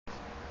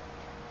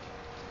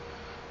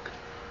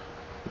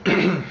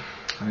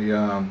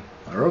I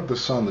wrote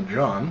this on the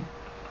John,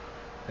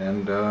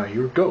 and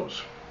here it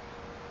goes.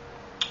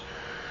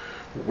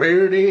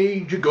 Where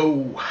did you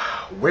go?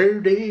 Where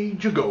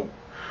did you go?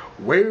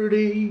 Where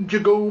did you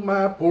go,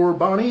 my poor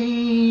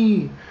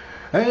Bonnie?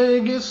 I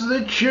guess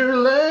that you're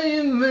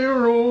lying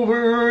there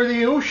over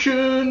the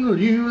ocean,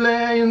 you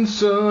lying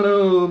son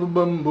of a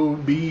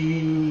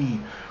bumblebee.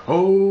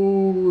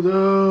 Oh,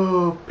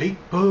 the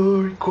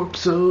papery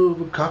corpse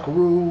of a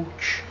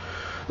cockroach,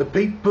 the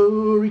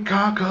papery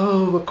cock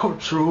of a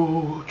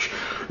corpse-roach.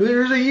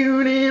 There's a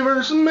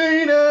universe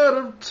made out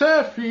of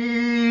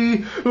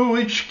taffy,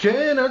 which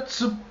cannot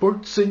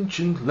support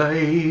sentient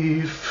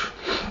life.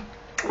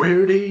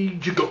 Where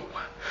did you go?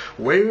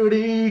 Where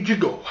did you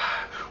go?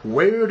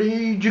 Where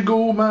did you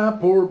go, my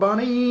poor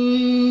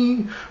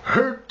Bonnie?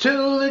 Heard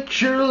tell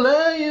that you're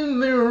lying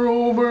there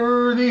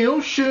over the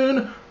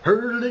ocean,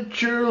 heard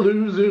that you're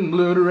losing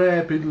blood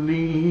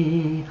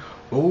rapidly.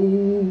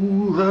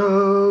 Oh,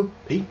 the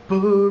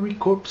papery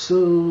corpse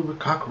of a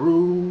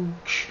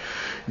cockroach,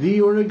 the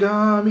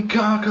origami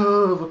cock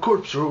of a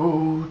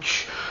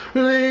corpse-roach.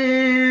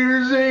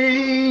 There's a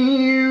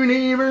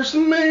universe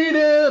made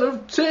out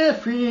of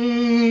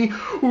taffy.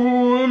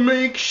 Oh,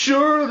 make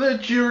sure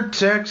that your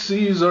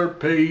taxes are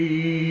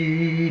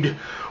paid.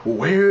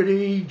 Where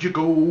did you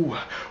go?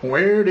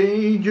 Where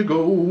did you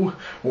go?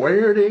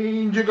 Where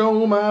did you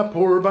go, my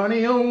poor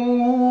Bonnie?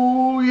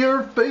 Oh,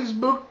 your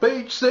Facebook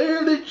page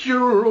said that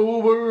you're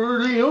over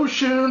the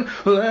ocean,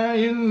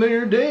 lying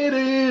there dead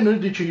in a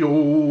ditch.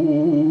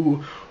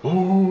 Oh,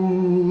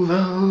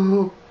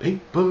 the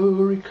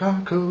papery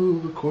cock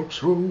of a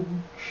corpse-roach,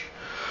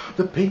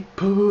 the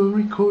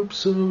papery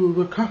corpse of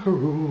a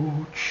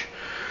cockroach.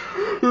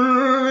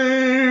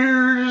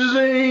 There's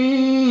a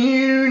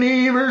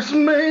universe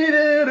made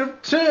out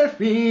of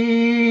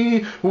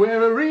taffy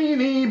where a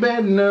really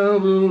bad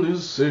novel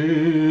is set.